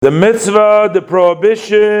The mitzvah, the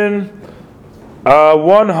prohibition,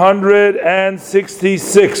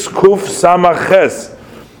 166, Kuf Samaches,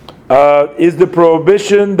 is the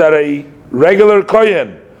prohibition that a regular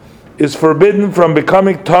kohen is forbidden from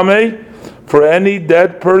becoming tamei for any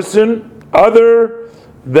dead person other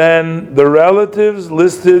than the relatives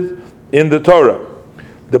listed in the Torah.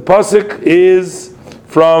 The pasuk is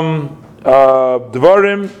from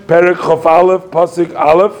Dvarim, Perek Chof Aleph, pasuk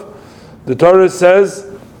Aleph. The Torah says,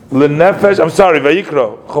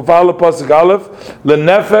 Vayikra, Chof Aleph, pasuk Aleph,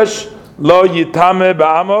 L'nefesh lo yitame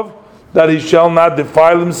ba'amav, that he shall not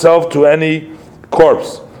defile himself to any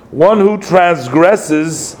corpse. One who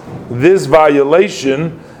transgresses this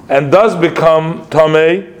violation and does become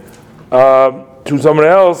tamei to someone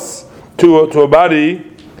else, to a body,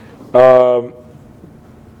 I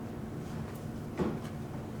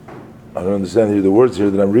don't understand the words here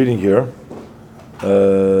that I'm reading here.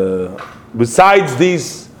 Besides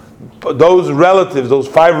those relatives, those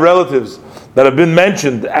 5 relatives that have been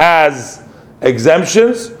mentioned as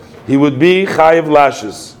exemptions, he would be chayiv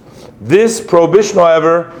lashes. This prohibition,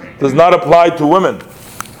 however, does not apply to women.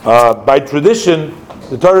 By tradition,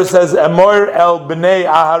 the Torah says, "Emor el bnei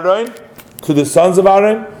Aharon," to the sons of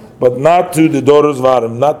Aaron, but not to the daughters of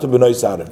Aaron, not to bnei Aaron.